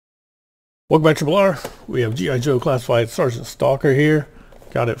Welcome back to Blar. We have G.I. Joe Classified Sergeant Stalker here.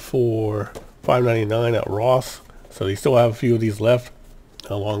 Got it for $5.99 at Ross. So they still have a few of these left,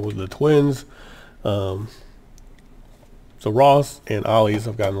 along with the twins. So Ross and Ollie's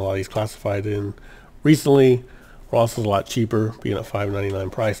have gotten a lot of these classified in recently. Ross is a lot cheaper, being a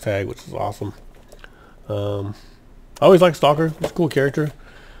 $5.99 price tag, which is awesome. I always like Stalker. It's a cool character.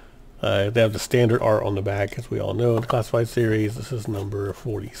 They have the standard art on the back, as we all know, in the Classified series. This is number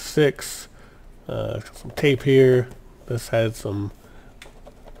 46. Some tape here. This had some,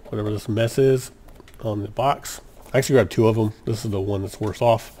 whatever this mess is, on the box. I actually grabbed two of them. This is the one that's worse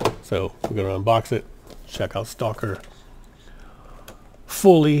off. So we're going to unbox it. Check out Stalker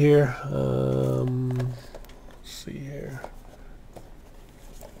fully here. Let's see here.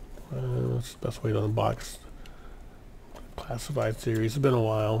 What's the best way to unbox Classified series? It's been a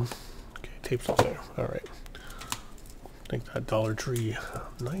while. Okay, tape's up there. Alright. Take that Dollar Tree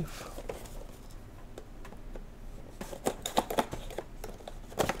knife.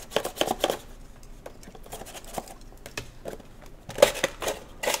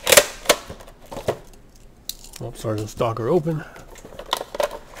 Oh, Sergeant Stalker open.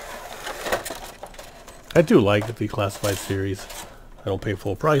 I do like the Classified series. I don't pay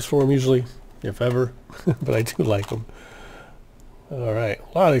full price for them usually, if ever, but I do like them. Alright,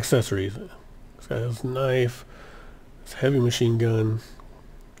 a lot of accessories. This guy has a knife, this heavy machine gun,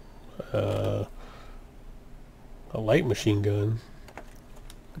 a light machine gun,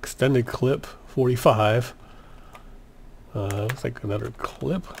 extended clip 45. Looks like another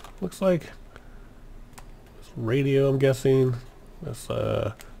clip, looks like. This radio, I'm guessing. This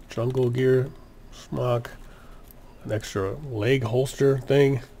jungle gear smock. An extra leg holster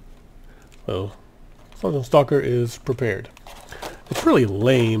thing. So Sergeant Stalker is prepared. It's really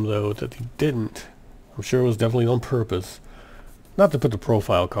lame though that he didn't. I'm sure it was definitely on purpose not to put the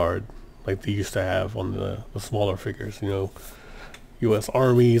profile card like they used to have on the smaller figures, you know, US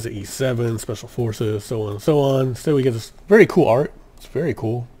Armies, E7, Special Forces, so on and so on. Instead we get this very cool art. It's very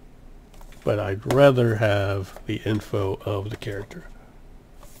cool, but I'd rather have the info of the character.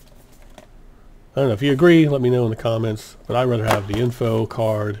 I don't know if you agree, let me know in the comments, but I'd rather have the info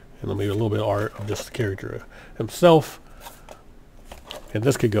card and maybe a little bit of art of just the character himself. And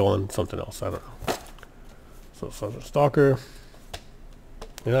this could go on something else, I don't know. So Sergeant Stalker.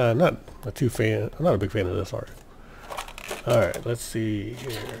 Yeah, I'm not a big fan of this art. Alright, let's see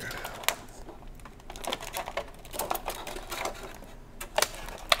here.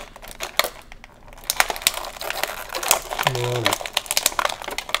 Come on.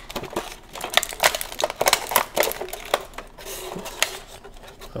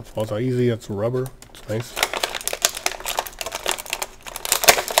 That falls out easy. That's rubber. It's nice.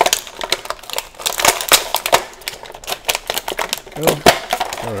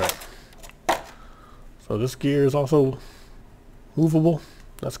 Alright. So this gear is also movable.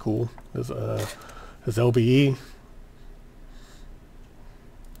 That's cool. There's his LBE.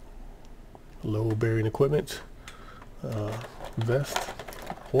 Low bearing equipment. Vest.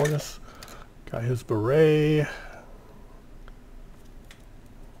 Harness. Got his beret.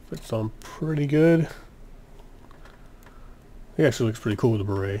 Fits on pretty good. He actually looks pretty cool with the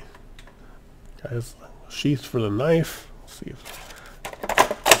beret. Got his sheath for the knife. Let's see if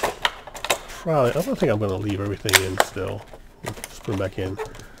probably, I don't think I'm going to leave everything in still. Just put them back in.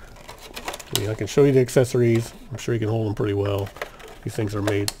 I mean, I can show you the accessories. I'm sure you can hold them pretty well. These things are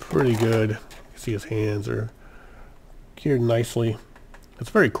made pretty good. You see his hands are geared nicely. It's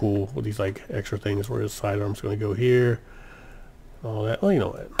very cool with these like extra things where his sidearm's going to go here. All that. Well, you know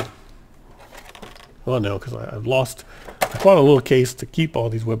what? Well, no, because I bought a little case to keep all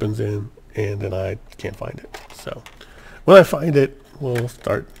these weapons in, and then I can't find it. So when I find it, we'll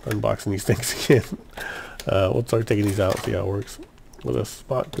start unboxing these things again. We'll start taking these out, see how it works. Will this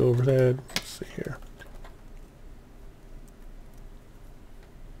spot go over that? Let's see here.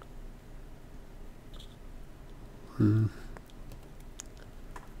 A little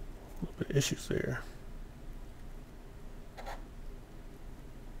bit of issues there.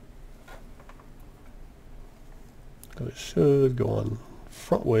 It should go on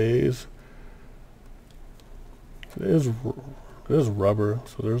front ways. It is rubber,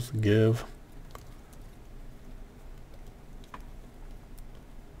 so there's a give.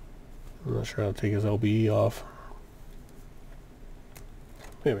 I'm not sure how to take his LBE off.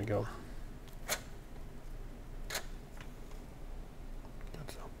 There we go.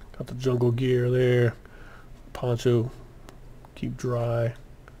 Got the jungle gear there. Poncho, keep dry.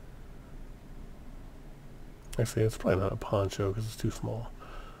 Actually, it's probably not a poncho because it's too small.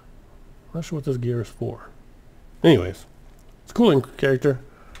 I'm not sure what this gear is for. Anyways, it's a cool character.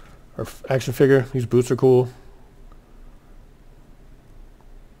 our action figure. These boots are cool.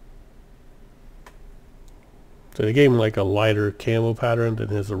 So they gave him like a lighter camo pattern than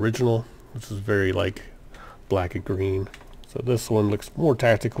his original, which is very like black and green. So this one looks more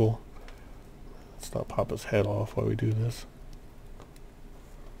tactical. Let's not pop his head off while we do this.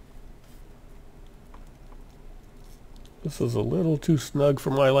 This is a little too snug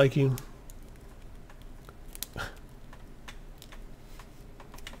for my liking.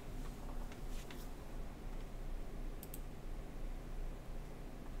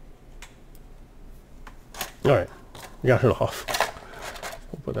 Alright, got it off.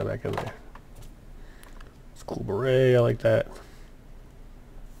 We'll put that back in there. It's a cool beret, I like that.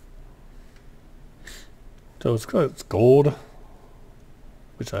 So it's gold,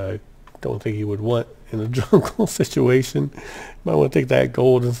 which I don't think you would want in a jungle situation. You might want to take that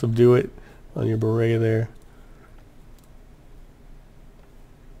gold and subdue it on your beret there.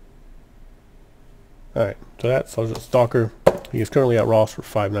 Alright, so that's Stalker. He is currently at Ross for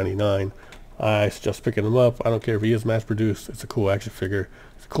 $5.99. I suggest picking him up. I don't care if he is mass produced. It's a cool action figure.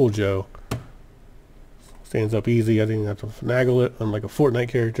 It's a cool Joe. Stands up easy. I didn't have to finagle it, unlike a Fortnite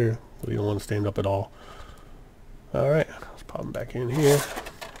character. But you don't want to stand up at all. Alright, let's pop him back in here.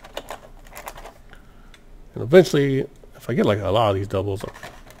 And eventually, if I get like a lot of these doubles,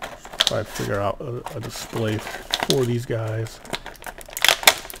 I'll try to figure out a display for these guys.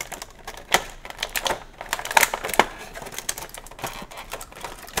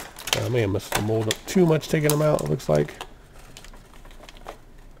 I may have messed the mold up too much taking them out, it looks like.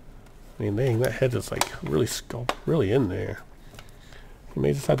 I mean, dang, that head is like really sculpted, really in there. He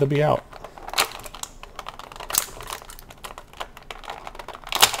may just have to be out.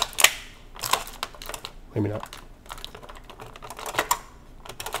 Maybe not.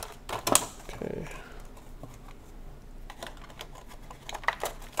 Okay.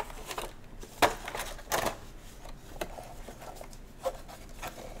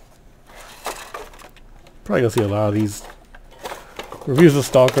 Probably gonna see a lot of these reviews of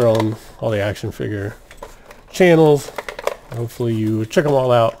Stalker on all the action figure channels. Hopefully you check them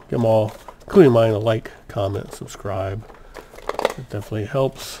all out, give them all, including mine, a like, comment, subscribe. It definitely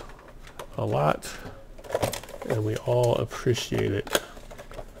helps a lot, and we all appreciate it. So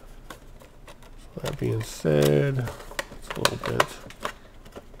that being said, it's a little bit.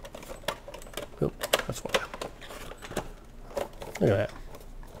 Oh, that's why. Look at that.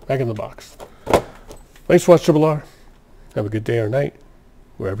 Back in the box. Thanks for watching, Triple R. Have a good day or night,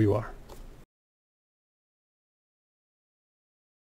 wherever you are.